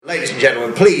Ladies and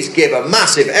gentlemen, please give a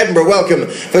massive Edinburgh welcome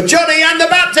for Johnny and the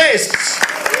Baptists!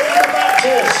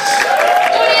 Johnny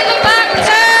and the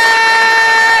Baptists!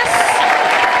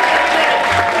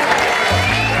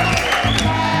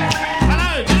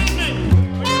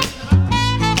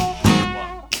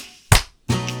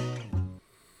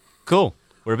 Cool.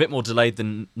 We're a bit more delayed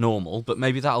than normal, but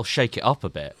maybe that'll shake it up a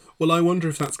bit. Well, I wonder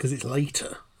if that's because it's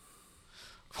later.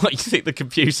 What, you think the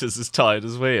computer's as tired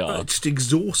as we are? Just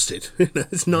exhausted.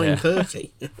 It's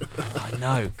 9:30. I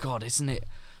know. God, isn't it?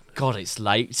 God, it's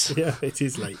late. Yeah, it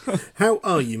is late. How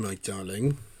are you, my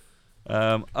darling?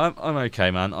 I'm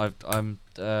okay, man. I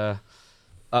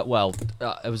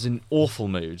was in awful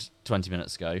mood 20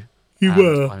 minutes ago. You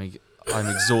were. I'm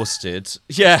exhausted.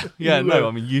 Yeah. You No, were.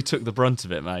 I mean you took the brunt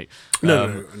of it, mate.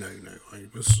 No.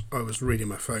 I was reading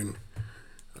my phone.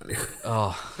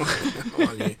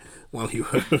 While you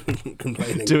were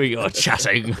complaining, Doing your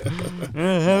chatting.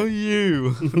 How are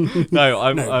you? No.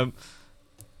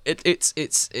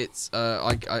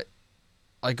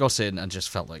 I got in and just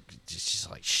felt like just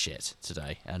like shit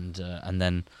today, and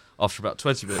then after about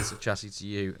 20 minutes of chatting to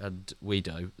you and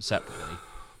Weedo separately,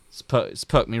 it's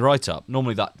perked me right up.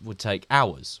 Normally that would take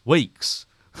hours, weeks,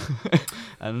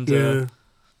 and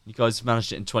you guys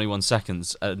managed it in 21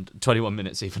 seconds and 21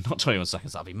 minutes, even not 21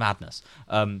 seconds. That'd be madness.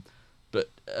 But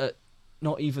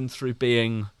not even through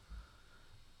being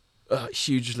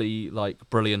hugely like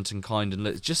brilliant and kind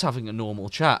and just having a normal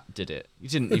chat did it. You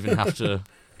didn't even have to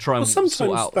try and sometimes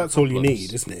sort out that's problems. all you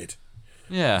need, isn't it?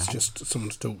 Yeah, It's just someone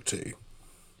to talk to.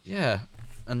 yeah,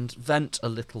 and vent a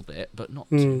little bit, but not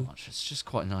too much. It's just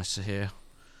quite nice to hear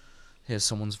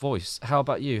someone's voice. How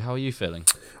about you? How are you feeling?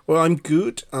 Well, I'm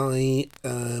good. I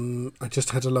just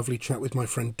had a lovely chat with my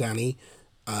friend Danny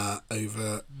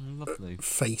over Lovely.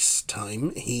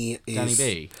 FaceTime. He is Danny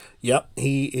B. Yep,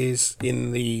 he is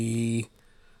in the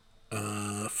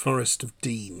Forest of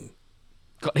Dean.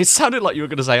 God, it sounded like you were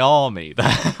going to say army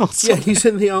there. Yeah, he's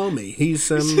in the army. He's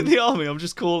He's in the army. I'm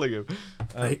just calling him.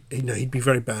 he'd be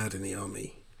very bad in the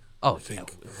army. Oh,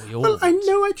 think. yeah, we all Well, I would.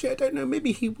 know. Actually, I don't know.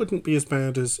 Maybe he wouldn't be as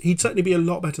bad as. He'd certainly be a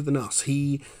lot better than us.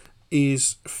 He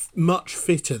is much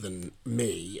fitter than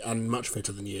me and much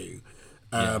fitter than you.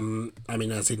 I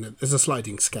mean, as in, there's a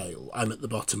sliding scale. I'm at the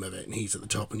bottom of it, and he's at the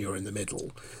top, and you're in the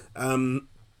middle.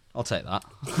 I'll take that.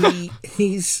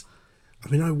 He's. I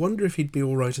mean, I wonder if he'd be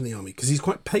all right in the army because he's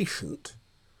quite patient.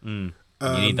 You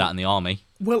need that in the army.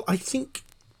 Well, I think.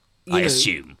 I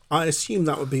assume. I assume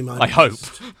that would be my. I hope.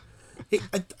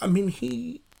 I mean,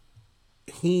 he's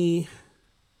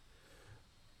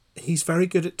very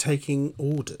good at taking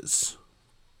orders.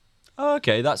 Oh,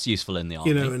 okay, that's useful in the army.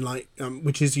 You know, and like,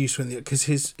 which is useful in the because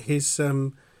he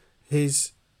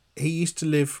used to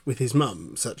live with his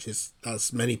mum, such as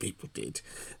many people did.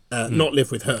 Not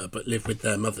live with her, but live with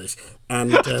their mothers.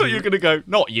 And I thought you were going to go,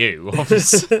 not you,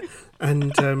 obviously.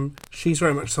 and she's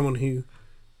very much someone who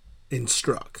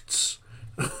instructs.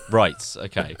 Right,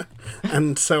 okay.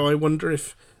 And so I wonder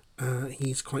if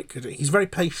he's quite good at... He's very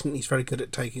patient, he's very good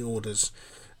at taking orders,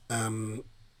 and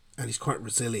he's quite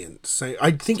resilient. So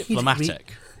I think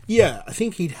Diplomatic. I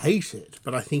think he'd hate it,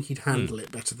 but I think he'd handle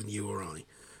it better than you or I.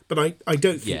 But I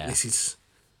don't think this is...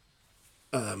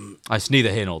 It's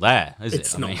neither here nor there, is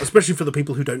It's it? not, especially for the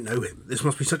people who don't know him. This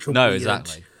must be such a weird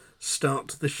start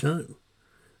to the show.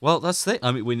 Well, that's the thing.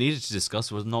 I mean, we needed to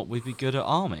discuss whether or not we'd be good at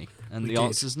army, and the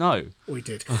answer's no. We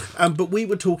did. But we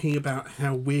were talking about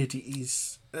how weird it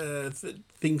is,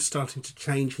 things starting to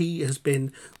change. He has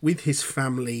been with his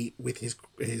family, with his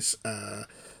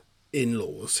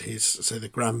in-laws, the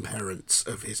grandparents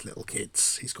of his little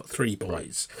kids. He's got 3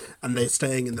 boys, and they're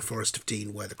staying in the Forest of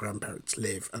Dean where the grandparents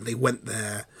live, and they went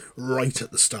there right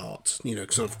at the start,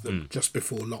 just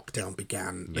before lockdown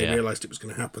began. They realised it was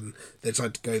going to happen. They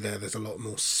decided to go there. There's a lot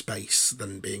more space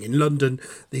than being in London.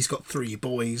 He's got 3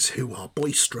 boys who are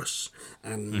boisterous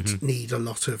and need a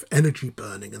lot of energy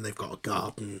burning, and they've got a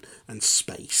garden and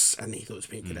space, and he thought it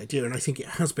would be a good idea, and I think it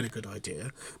has been a good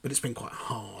idea, but it's been quite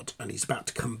hard, and he's about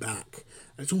to come back.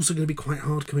 And it's also going to be quite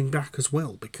hard coming back as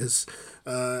well, because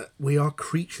we are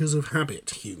creatures of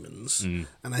habit, humans, and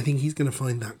I think he's going to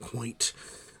find that quite...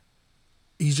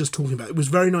 He's just talking about it. It was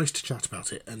very nice to chat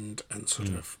about it and sort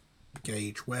of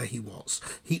gauge where he was.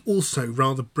 He also,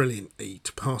 rather brilliantly,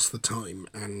 to pass the time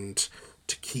and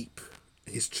to keep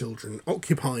his children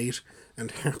occupied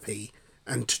and happy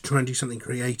and to try and do something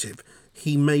creative,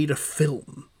 he made a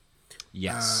film.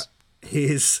 Yes.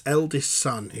 His eldest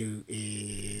son, who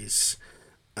is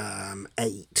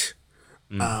 8,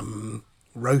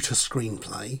 wrote a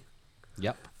screenplay.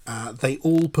 Yep. They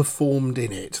all performed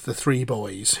in it, the 3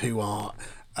 boys, who are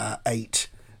 8,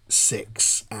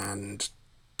 6 and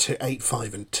 8,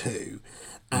 5, and 2,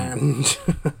 and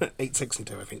 8, 6, and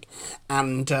 2, I think,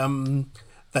 and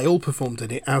they all performed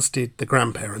in it, as did the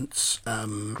grandparents.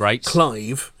 Great.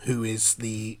 Clive, who is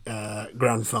the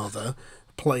grandfather,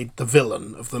 played the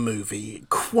villain of the movie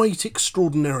quite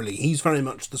extraordinarily. He's very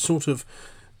much the sort of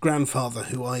grandfather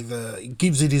who either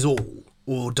gives it his all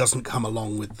or doesn't come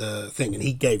along with the thing, and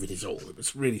he gave it his all. It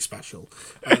was really special.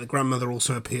 The grandmother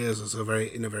also appears as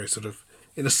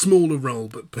in a smaller role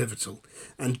but pivotal.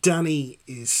 And Danny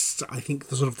is, I think,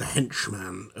 the sort of the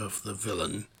henchman of the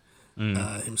villain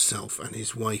himself, and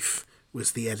his wife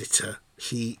was the editor.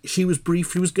 She was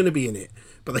brief. She was going to be in it,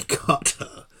 but they cut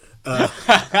her.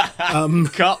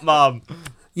 Cut, Mum.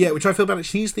 Yeah, which I feel bad.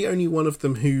 She's the only one of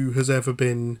them who has ever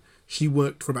been. She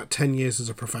worked for about 10 years as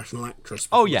a professional actress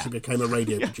before she became a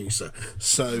radio producer.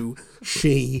 So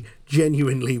she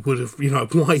genuinely would have,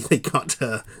 why they cut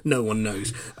her, no one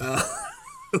knows. I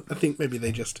think maybe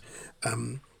they just...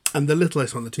 and the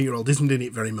littlest one, the 2-year-old, isn't in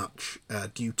it very much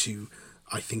due to,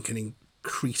 I think, an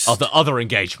increased... Other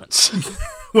engagements.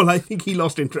 Well, I think he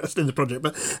lost interest in the project,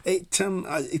 but it's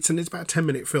about a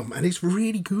 10-minute film, and it's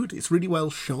really good. It's really well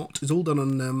shot. It's all done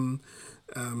on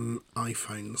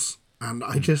iPhones. And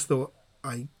I just thought,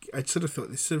 I sort of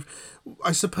thought this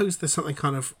I suppose there's something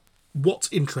kind of,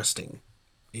 what's interesting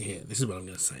here, this is what I'm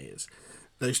going to say, is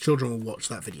those children will watch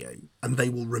that video and they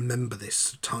will remember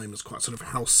this time as quite sort of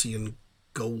halcyon,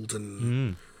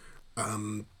 golden,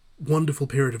 wonderful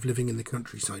period of living in the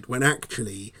countryside, when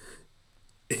actually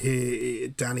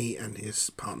Danny and his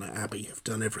partner Abby have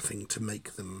done everything to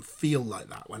make them feel like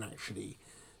that, when actually...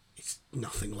 it's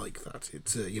nothing like that.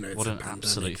 It's it's a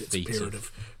pandemic. It's a period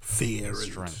of fear and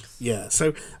strength. Yeah,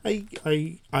 so I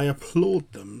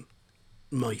applaud them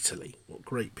mightily. What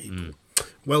great people!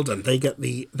 Well done. They get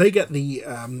the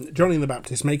Johnny and the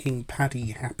Baptist Making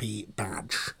Paddy Happy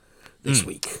badge this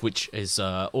week, which is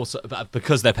also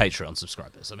because they're Patreon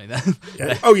subscribers. I mean, that's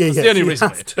the only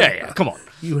reason. Come on,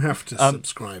 you have to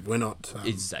subscribe. We're not.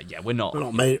 We're not.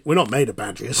 We're not made of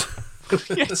badges.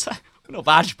 Yes. We're not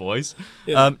badge boys.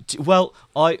 Yeah.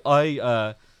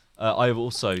 I've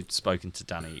also spoken to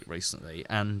Danny recently,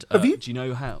 and have you? Do you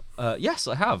know how? Yes,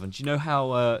 I have. And do you know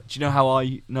how? Do you know how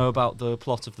I know about the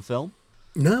plot of the film?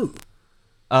 No.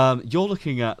 You're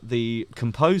looking at the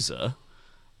composer,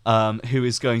 who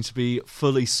is going to be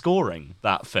fully scoring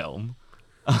that film.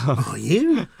 Are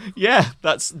you? Yeah,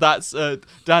 that's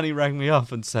Danny rang me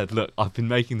up and said, look, I've been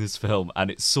making this film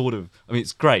and it's sort of, I mean,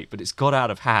 it's great, but it's got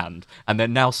out of hand, and they're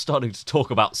now starting to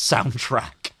talk about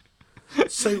soundtrack.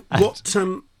 So what,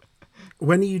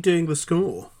 when are you doing the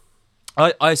score?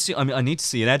 I see. I mean, I need to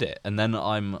see an edit, and then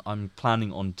I'm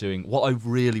planning on doing, what I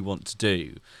really want to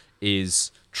do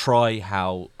is try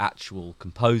how actual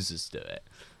composers do it.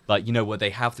 Like, where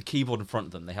they have the keyboard in front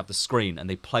of them, they have the screen, and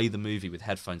they play the movie with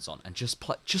headphones on, and just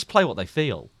play what they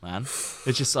feel, man.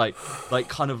 It's just like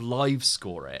kind of live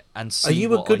score it and see. Are you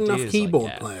what a good enough ideas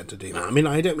keyboard player to do that? I mean,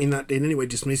 I don't mean that in any way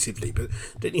dismissively, but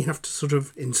don't you have to sort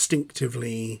of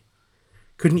instinctively?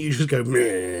 Couldn't you just go?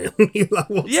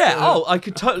 I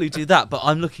could totally do that, but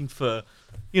I'm looking for,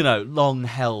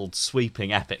 long-held,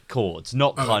 sweeping, epic chords,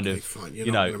 not kind of, fine.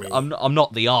 I'm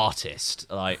not the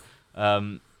artist, like.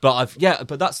 But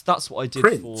that's what I did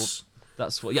Prince.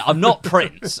 I'm not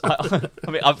Prince.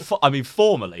 I mean,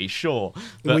 formally, sure.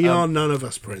 But, we are none of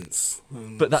us Prince.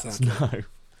 But that's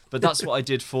that's what I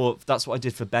did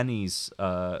for Benny's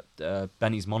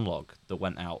monologue that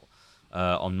went out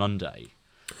on Monday.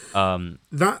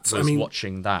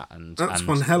 Watching that, and that's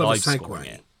one hell of a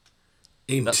segue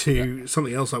into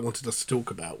something else I wanted us to talk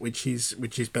about, which is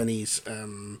Benny's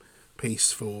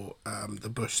piece for the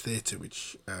Bush Theatre,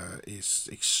 which is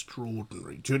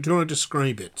extraordinary. Do you want to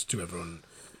describe it to everyone?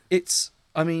 It's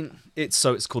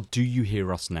called Do You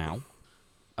Hear Us Now?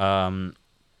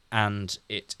 And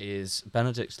it is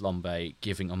Benedict Lombay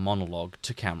giving a monologue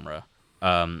to camera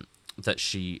that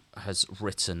she has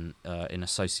written in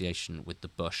association with the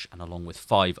Bush, and along with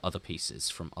 5 other pieces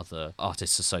from other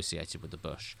artists associated with the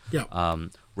Bush,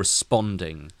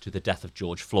 responding to the death of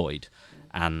George Floyd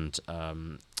and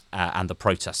the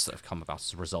protests that have come about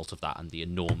as a result of that, and the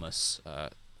enormous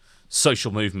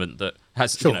social movement that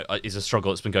has, is a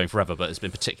struggle that's been going forever, but has been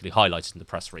particularly highlighted in the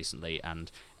press recently,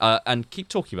 and keep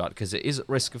talking about it because it is at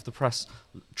risk of the press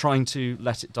trying to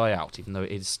let it die out, even though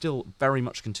it is still very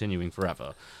much continuing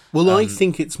forever. Well, I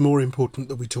think it's more important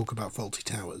that we talk about Fawlty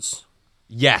Towers.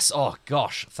 Yes. Oh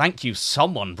gosh, thank you.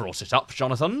 Someone brought it up,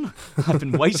 Jonathan. I've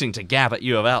been waiting to gab at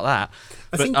you about that.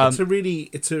 I think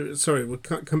sorry, we'll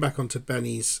come back onto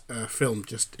Benny's film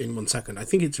just in 1 second. I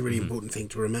think it's a really important thing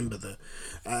to remember that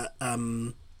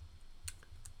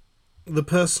the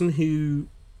person who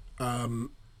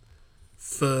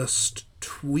first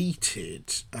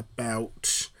tweeted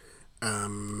about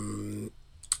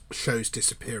shows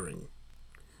disappearing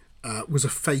was a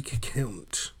fake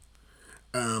account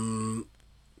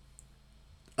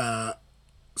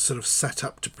sort of set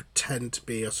up to pretend to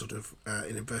be a sort of,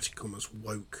 in inverted commas,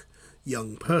 woke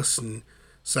young person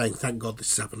saying, "Thank God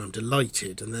this has happened, I'm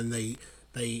delighted." And then they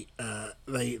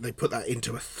put that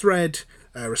into a thread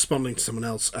responding to someone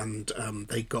else, and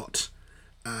they got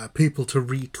people to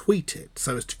retweet it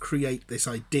so as to create this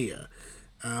idea.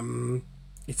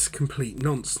 It's complete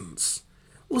nonsense.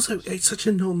 Also, it's such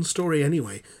a non-story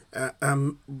anyway. That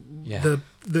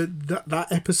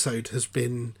episode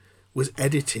was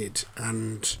edited,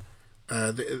 and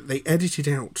they edited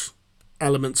out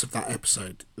elements of that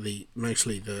episode.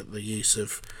 Mostly the use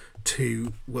of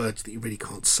two words that you really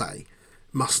can't say,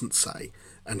 mustn't say,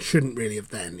 and shouldn't really have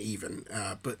then even.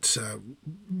 But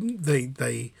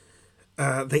they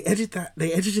edited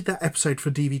that episode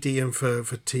for DVD and for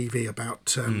TV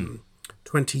about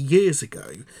 20 years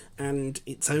ago, and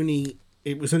it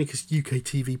was only because UK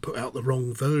TV put out the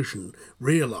wrong version,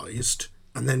 realised,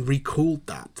 and then recalled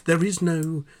that. There is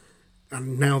no,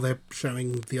 and now they're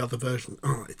showing the other version.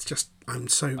 Oh, it's just, I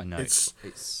know. It's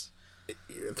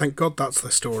thank God that's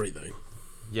the story, though.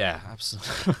 Yeah,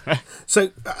 absolutely.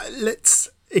 So let's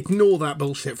ignore that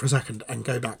bullshit for a second and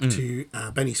go back to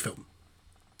Benny's film.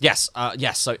 Yes.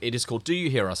 So it is called Do You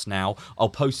Hear Us Now? I'll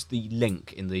post the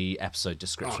link in the episode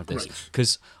description of this,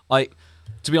 because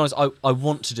to be honest, I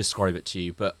want to describe it to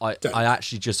you, but I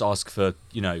actually just ask for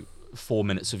 4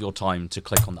 minutes of your time to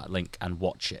click on that link and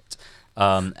watch it.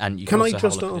 And you can also have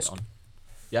a look at it on.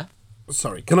 Yeah.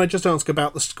 Sorry, can I just ask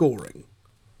about the scoring?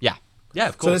 Yeah,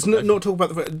 of course. So let's not talk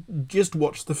about just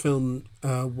watch the film,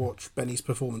 watch Benny's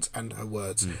performance and her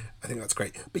words. I think that's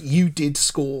great. But you did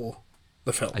score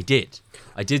the film. I did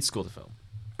score the film.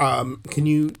 Can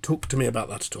you talk to me about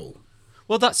that at all?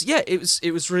 Well,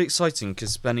 it was really exciting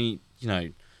because Benny,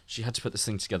 she had to put this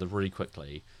thing together really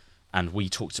quickly, and we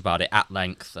talked about it at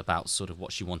length about sort of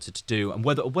what she wanted to do and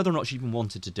whether or not she even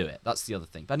wanted to do it. That's the other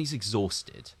thing. Benny's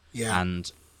exhausted. Yeah. And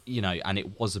and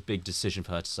it was a big decision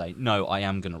for her to say, no, I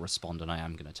am going to respond and I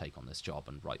am going to take on this job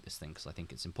and write this thing because I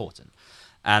think it's important.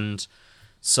 And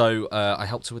so I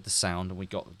helped her with the sound, and we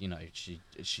got,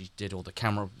 she did all the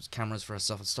cameras for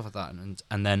herself and stuff like that.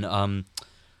 And then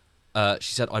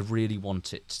she said, I really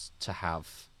want it to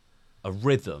have a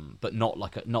rhythm, but not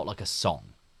like a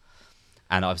song.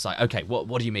 And I was like, okay, what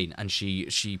do you mean? And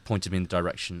she pointed me in the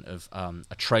direction of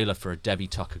a trailer for a Debbie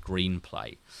Tucker Green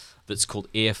play that's called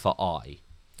Ear for Eye.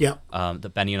 Yeah.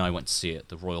 That Benny and I went to see at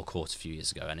the Royal Court a few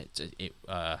years ago, and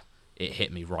it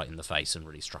hit me right in the face and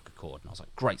really struck a chord. And I was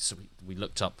like, great. So we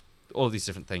looked up all these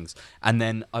different things, and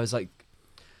then I was like,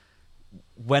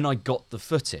 when I got the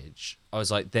footage, I was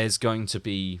like, there's going to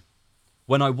be,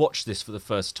 when I watched this for the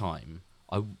first time,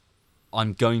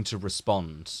 I'm going to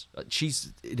respond.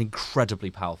 She's an incredibly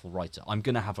powerful writer. I'm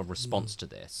going to have a response to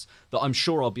this that I'm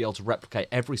sure I'll be able to replicate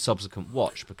every subsequent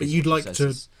watch. Because but you'd like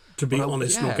to be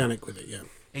honest and organic with it, yeah.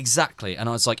 Exactly. And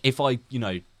I was like, if I,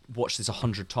 watch this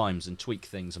 100 times and tweak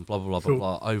things and blah, blah, blah, blah,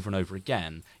 blah, over and over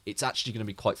again, it's actually going to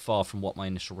be quite far from what my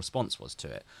initial response was to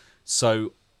it.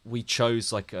 So we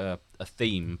chose like a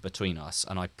theme between us,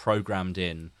 and I programmed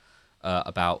in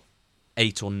about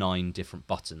 8 or 9 different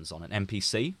buttons on an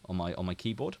MPC on my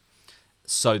keyboard,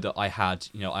 so that I had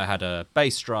a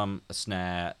bass drum, a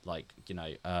snare,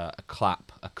 a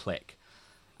clap, a click,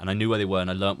 and I knew where they were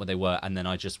and I learnt where they were, and then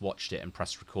I just watched it and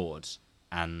pressed record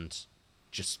and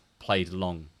just played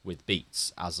along with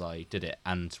beats as I did it,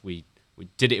 and we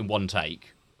did it in one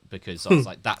take because I was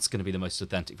like, that's going to be the most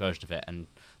authentic version of it, and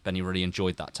Benny really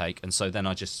enjoyed that take, and so then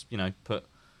I just put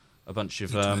a bunch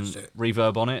of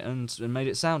reverb on it and made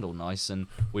it sound all nice, and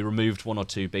we removed 1 or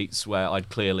 2 beats where I'd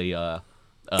clearly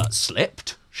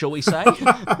slipped, shall we say?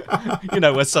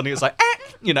 Where suddenly it's like,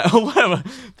 or whatever.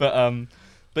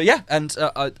 But yeah, and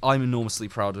I'm enormously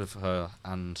proud of her,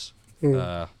 and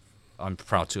I'm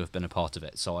proud to have been a part of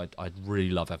it. So I'd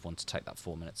really love everyone to take that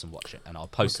 4 minutes and watch it, and I'll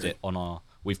post it on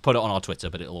we've put it on our Twitter,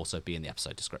 but it'll also be in the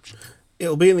episode description.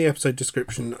 It'll be in the episode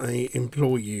description. I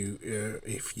implore you,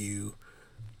 if you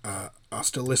are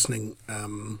still listening,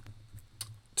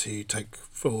 to take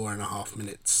 4.5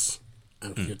 minutes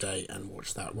out of your day and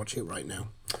watch that. Watch it right now.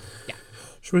 Yeah.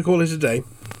 Should we call it a day?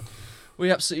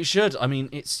 We absolutely should. I mean,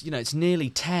 it's it's nearly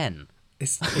 10.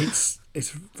 It's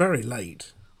very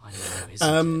late. I know,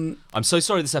 isn't it? I'm so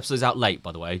sorry this episode's out late,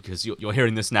 by the way, because you're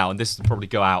hearing this now, and this will probably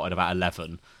go out at about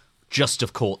 11. Just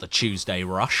have caught the Tuesday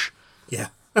rush. Yeah.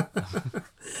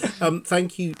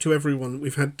 Thank you to everyone.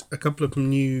 We've had a couple of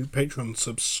new Patreon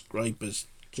subscribers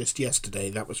just yesterday.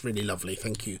 That was really lovely.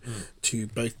 Thank you to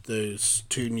both those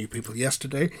two new people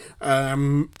yesterday.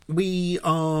 We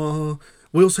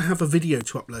also have a video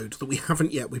to upload that we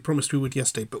haven't yet. We promised we would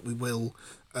yesterday, but we will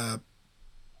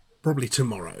probably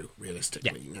tomorrow,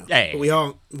 realistically. Yeah. Now. Yeah. But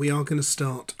we are going to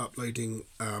start uploading.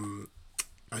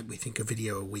 We think a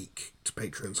video a week to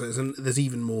Patreon. So there's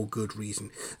even more good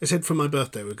reason. I said for my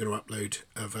birthday we're going to upload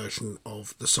a version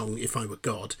of the song "If I Were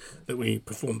God" that we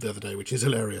performed the other day, which is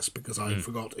hilarious because I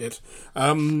forgot it.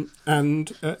 And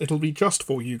it'll be just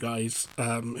for you guys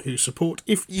who support.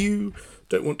 If you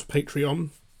don't want to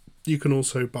Patreon, you can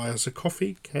also buy us a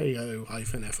coffee,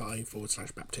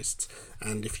 ko-fi/Baptists.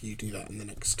 And if you do that in the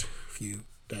next few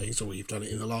days, or you've done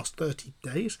it in the last 30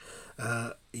 days,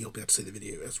 you'll be able to see the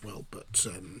video as well. But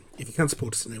if you can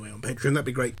support us in any way on Patreon, that'd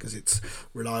be great, because it's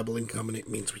reliable income and it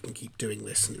means we can keep doing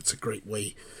this, and it's a great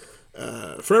way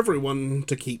for everyone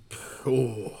to keep,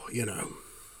 keep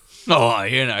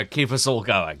us all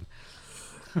going.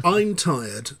 I'm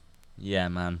tired. Yeah,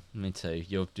 man, me too.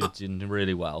 You're doing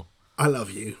really well. I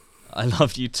love you. I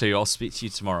love you too. I'll speak to you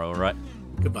tomorrow, all right?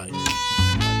 Goodbye.